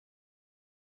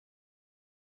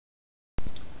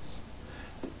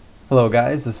Hello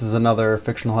guys, this is another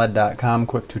fictionalhead.com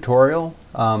quick tutorial.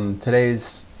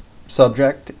 Today's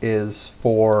subject is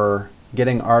for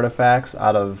getting artifacts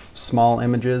out of small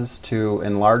images to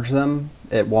enlarge them.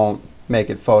 It won't make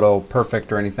it photo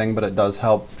perfect or anything, but it does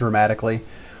help dramatically.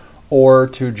 Or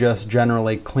to just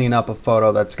generally clean up a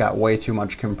photo that's got way too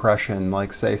much compression,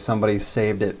 like say somebody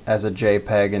saved it as a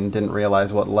JPEG and didn't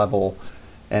realize what level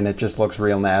and it just looks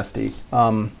real nasty.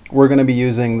 We're going to be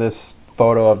using this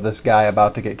photo of this guy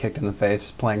about to get kicked in the face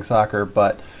playing soccer,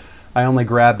 but I only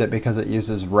grabbed it because it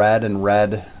uses red, and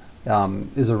red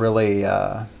is a really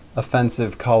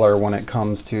offensive color when it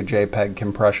comes to JPEG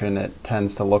compression. It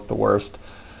tends to look the worst.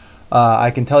 I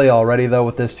can tell you already though,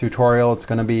 with this tutorial it's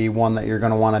going to be one that you're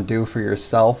going to want to do for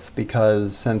yourself,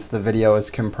 because since the video is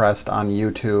compressed on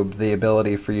YouTube, the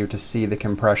ability for you to see the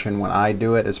compression when I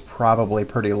do it is probably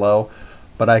pretty low.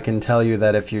 But I can tell you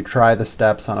that if you try the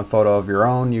steps on a photo of your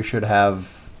own, you should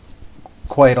have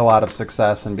quite a lot of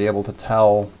success and be able to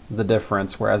tell the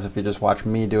difference, whereas if you just watch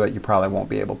me do it, you probably won't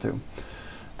be able to.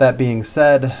 That being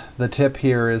said, the tip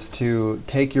here is to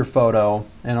take your photo,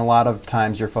 and a lot of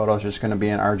times your photo is just going to be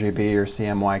in RGB or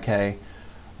CMYK.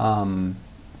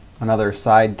 Another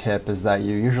side tip is that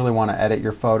you usually want to edit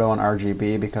your photo in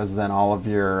RGB, because then all of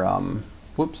your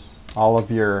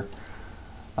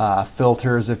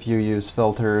filters, if you use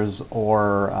filters,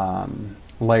 or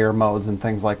layer modes and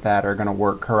things like that, are going to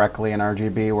work correctly in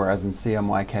RGB, whereas in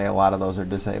CMYK a lot of those are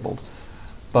disabled.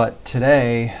 But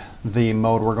today the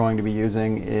mode we're going to be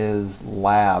using is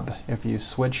lab. If you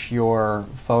switch your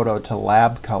photo to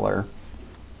lab color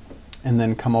and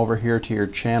then come over here to your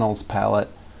channels palette,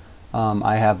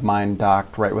 I have mine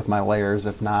docked right with my layers.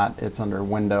 If not, it's under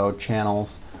Window,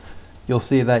 Channels. You'll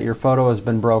see that your photo has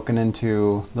been broken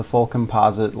into the full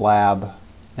composite lab,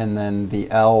 and then the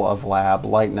L of lab,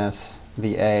 lightness,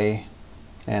 the A,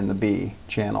 and the B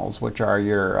channels, which are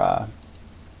your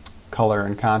color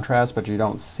and contrast, but you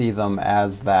don't see them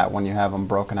as that when you have them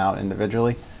broken out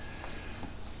individually.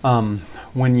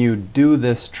 When you do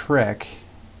this trick,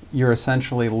 you're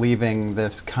essentially leaving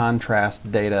this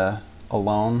contrast data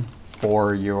alone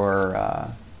for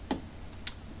your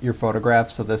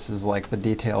photographs. So this is like the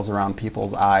details around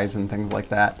people's eyes and things like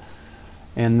that.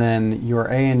 And then your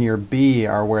A and your B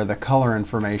are where the color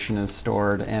information is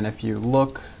stored, and if you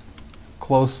look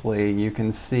closely you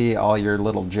can see all your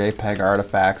little JPEG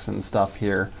artifacts and stuff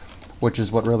here, which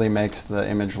is what really makes the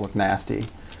image look nasty.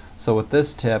 So with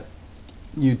this tip,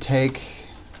 you take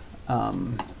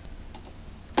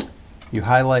you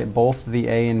highlight both the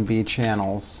A and B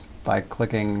channels by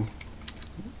clicking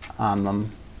on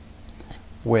them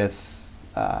with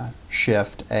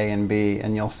Shift A and B,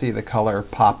 and you'll see the color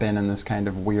pop in this kind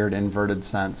of weird inverted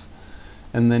sense.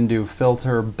 And then do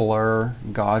Filter, Blur,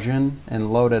 Gaussian,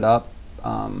 and load it up.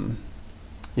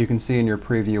 You can see in your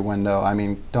preview window, I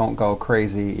mean, don't go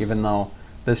crazy, even though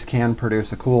this can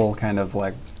produce a cool kind of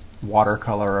like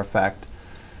watercolor effect.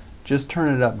 Just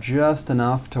turn it up just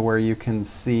enough to where you can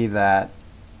see that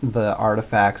the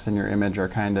artifacts in your image are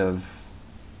kind of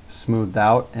smoothed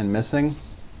out and missing.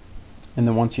 And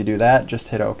then once you do that, just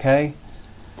hit OK.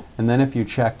 And then if you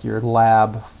check your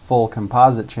lab full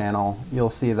composite channel, you'll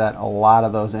see that a lot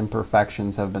of those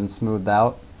imperfections have been smoothed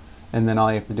out. And then all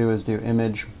you have to do is do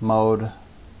Image, Mode,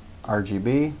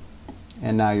 RGB,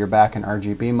 and now you're back in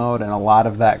RGB mode, and a lot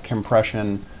of that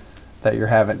compression that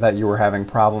you were having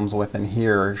problems with in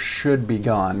here should be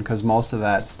gone, because most of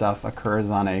that stuff occurs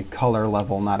on a color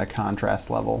level, not a contrast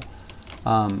level.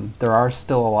 There are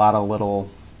still a lot of little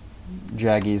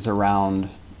jaggies around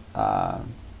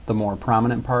the more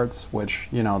prominent parts, which,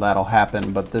 you know, that'll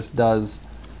happen, but this does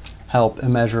help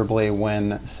immeasurably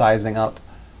when sizing up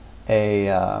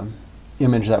a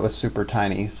image that was super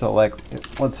tiny. So like,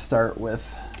 let's start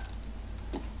with,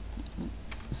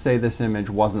 say this image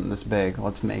wasn't this big,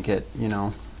 let's make it, you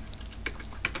know,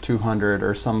 200,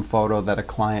 or some photo that a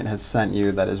client has sent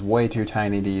you that is way too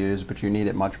tiny to use, but you need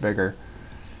it much bigger.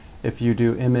 If you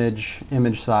do image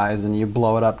size and you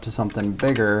blow it up to something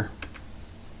bigger,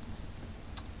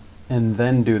 and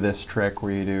then do this trick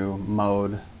where you do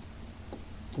Mode,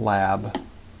 Lab,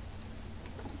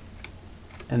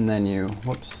 and then you,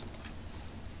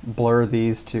 blur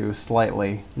these two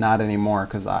slightly, not anymore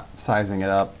because sizing it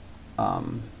up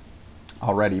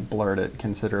already blurred it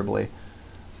considerably,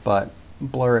 but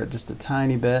blur it just a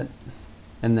tiny bit,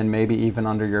 and then maybe even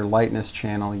under your lightness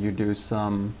channel you do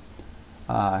some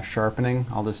sharpening.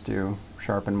 I'll just do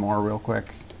sharpen more real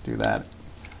quick, do that,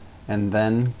 and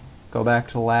then go back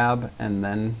to lab and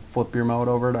then flip your mode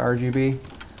over to RGB.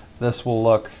 This will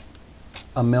look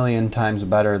a million times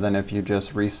better than if you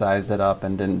just resized it up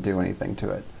and didn't do anything to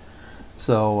it.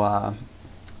 So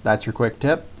that's your quick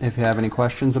tip. If you have any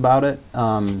questions about it,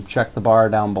 check the bar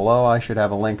down below. I should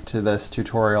have a link to this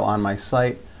tutorial on my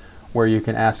site where you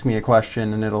can ask me a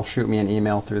question and it'll shoot me an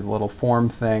email through the little form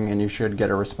thing, and you should get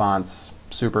a response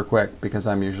super quick because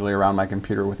I'm usually around my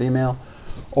computer with email.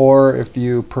 Or if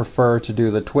you prefer to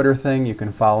do the Twitter thing, you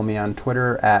can follow me on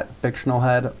Twitter at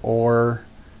FictionalHead, or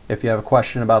if you have a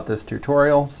question about this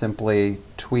tutorial, simply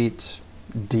tweet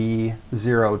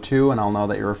D02 and I'll know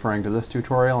that you're referring to this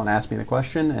tutorial and ask me the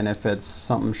question, and if it's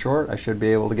something short, I should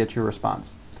be able to get you a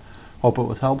response. Hope it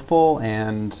was helpful,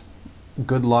 and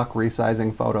good luck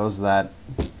resizing photos that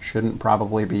shouldn't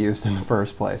probably be used in the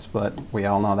first place, but we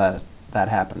all know that that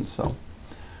happens. So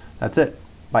that's it.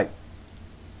 Bye.